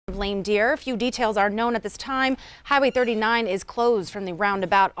Lame Deer. Few details are known at this time. Highway 39 is closed from the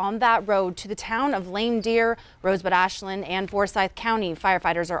roundabout on that road to the town of Lame Deer. Rosebud, Ashland, and Forsyth County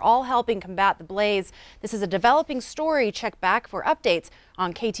firefighters are all helping combat the blaze. This is a developing story. Check back for updates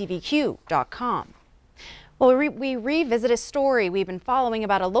on KTVQ.com. Well, we revisit a story we've been following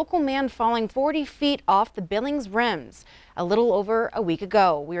about a local man falling 40 feet off the Billings rims a little over a week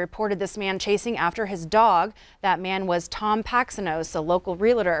ago. We reported this man chasing after his dog. That man was Tom Paxinos, a local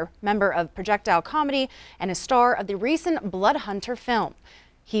realtor, member of Projectile Comedy, and a star of the recent Blood Hunter film.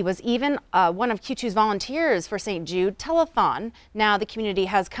 He was even one of Q2's volunteers for St. Jude Telethon. Now the community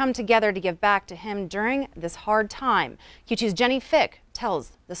has come together to give back to him during this hard time. Q2's Jenny Fick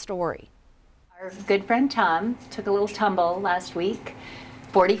tells the story. Our good friend Tom took a little tumble last week,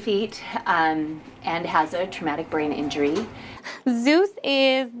 40 feet, and has a traumatic brain injury. Zeus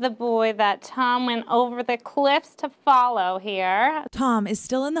is the boy that Tom went over the cliffs to follow here. Tom is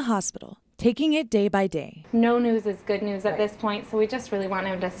still in the hospital, taking it day by day. No news is good news at this point, so we just really want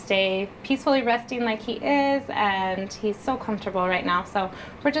him to stay peacefully resting like he is, and he's so comfortable right now, so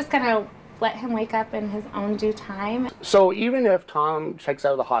we're just gonna let him wake up in his own due time. So even if Tom checks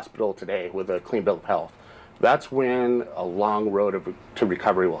out of the hospital today with a clean bill of health, that's when a long road to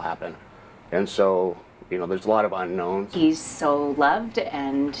recovery will happen. And so, you know, there's a lot of unknowns. He's so loved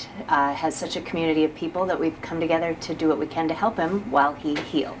and has such a community of people that we've come together to do what we can to help him while he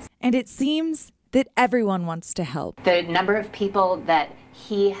heals. And it seems that everyone wants to help. The number of people that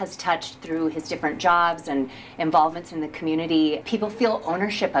he has touched through his different jobs and involvements in the community, people feel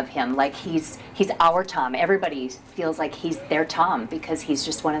ownership of him, like he's our Tom. Everybody feels like he's their Tom because he's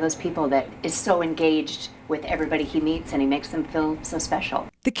just one of those people that is so engaged with everybody he meets, and he makes them feel so special.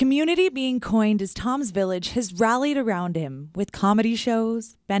 The community being coined as Tom's Village has rallied around him with comedy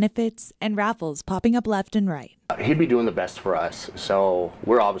shows, benefits, and raffles popping up left and right. He'd be doing the best for us, so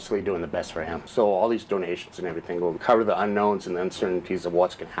we're obviously doing the best for him. So all these donations and everything will cover the unknowns and the uncertainties of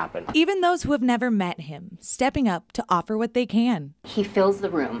what's going to happen. Even those who have never met him, stepping up to offer what they can. He fills the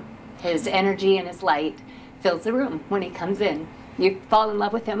room. His energy and his light fills the room when he comes in. You fall in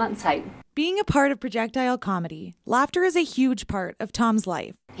love with him on sight. Being a part of Projectile Comedy, laughter is a huge part of Tom's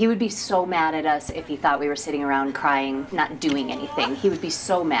life. He would be so mad at us if he thought we were sitting around crying, not doing anything. He would be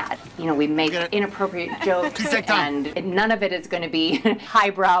so mad. You know, we make inappropriate jokes, and none of it is going to be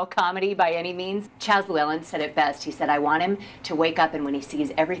highbrow comedy by any means. Chaz Llewellyn said it best. He said, I want him to wake up, and when he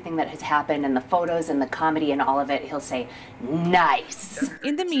sees everything that has happened and the photos and the comedy and all of it, he'll say, nice.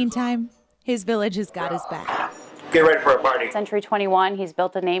 In the meantime, his village has got his back. Get ready for a party. Century 21, he's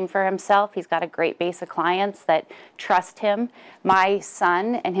built a name for himself. He's got a great base of clients that trust him. My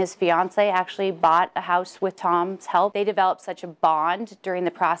son and his fiance actually bought a house with Tom's help. They developed such a bond during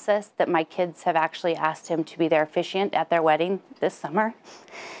the process that my kids have actually asked him to be their officiant at their wedding this summer.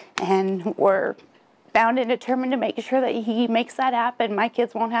 And we're bound and determined to make sure that he makes that happen. My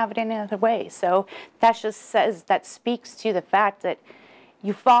kids won't have it any other way. So that speaks to the fact that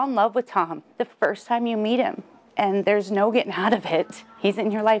you fall in love with Tom the first time you meet him. And there's no getting out of it. He's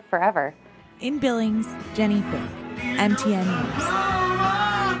in your life forever. In Billings, Jenny Fick, MTN News.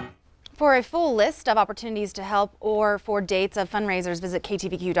 For a full list of opportunities to help or for dates of fundraisers, visit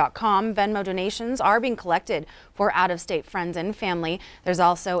KTVQ.com. Venmo donations are being collected for out-of-state friends and family. There's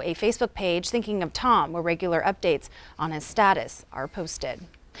also a Facebook page, Thinking of Tom, where regular updates on his status are posted.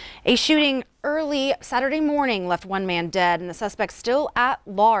 A shooting early Saturday morning left one man dead and the suspect still at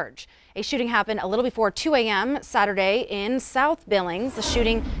large. A shooting happened a little before 2 a.m. Saturday in South Billings. The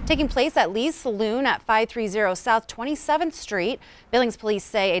shooting taking place at Lee's Saloon at 530 South 27th Street. Billings police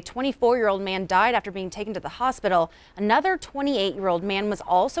say a 24-year-old man died after being taken to the hospital. Another 28-year-old man was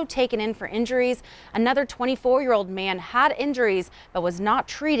also taken in for injuries. Another 24-year-old man had injuries but was not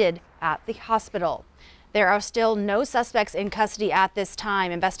treated at the hospital. There are still no suspects in custody at this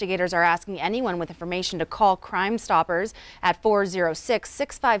time. Investigators are asking anyone with information to call Crime Stoppers at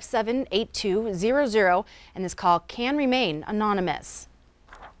 406-657-8200, and this call can remain anonymous.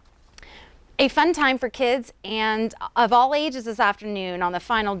 A fun time for kids and of all ages this afternoon on the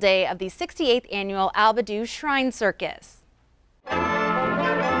final day of the 68th annual Albadoo Shrine Circus.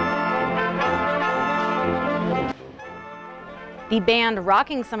 The band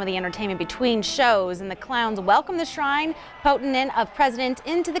rocking some of the entertainment between shows, and the clowns welcome the shrine potentate of president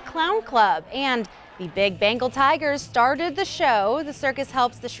into the Clown Club. And the Big Bengal Tigers started the show. The circus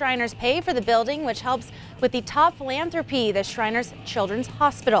helps the Shriners pay for the building, which helps with the top philanthropy, the Shriners Children's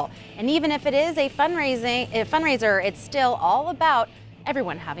Hospital. And even if it is a fundraiser, it's still all about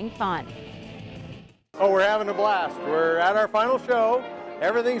everyone having fun. Oh, we're having a blast. We're at our final show.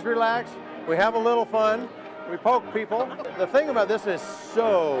 Everything's relaxed. We have a little fun. we poke people. The thing about this is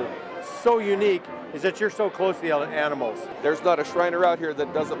so unique is that you're so close to the animals. There's not a Shriner out here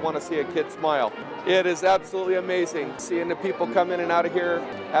that doesn't want to see a kid smile. It is absolutely amazing seeing the people come in and out of here,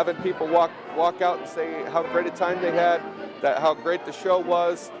 having people walk out and say how great a time they had, how great the show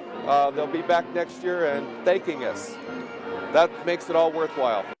was. They'll be back next year and thanking us. That makes it all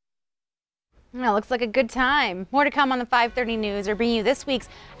worthwhile. Well, looks like a good time. More to come on the 5:30 News. We're bringing you this week's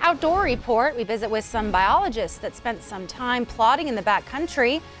outdoor report. We visit with some biologists that spent some time plotting in the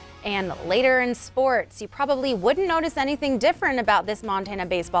backcountry. And later in sports, you probably wouldn't notice anything different about this Montana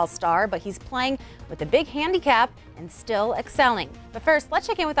baseball star, but he's playing with a big handicap and still excelling. But first, let's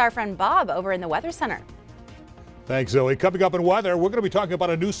check in with our friend Bob over in the Weather Center. Thanks, Zoe. Coming up in weather, we're going to be talking about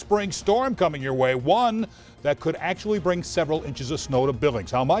a new spring storm coming your way, one that could actually bring several inches of snow to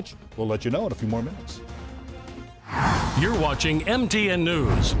Billings. How much? We'll let you know in a few more minutes. You're watching MTN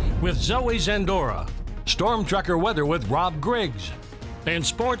News with Zoe Zandora, Storm Tracker Weather with Rob Griggs, and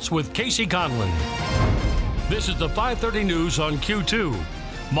Sports with Casey Conlon. This is the 5:30 News on Q2,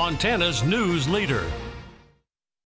 Montana's news leader.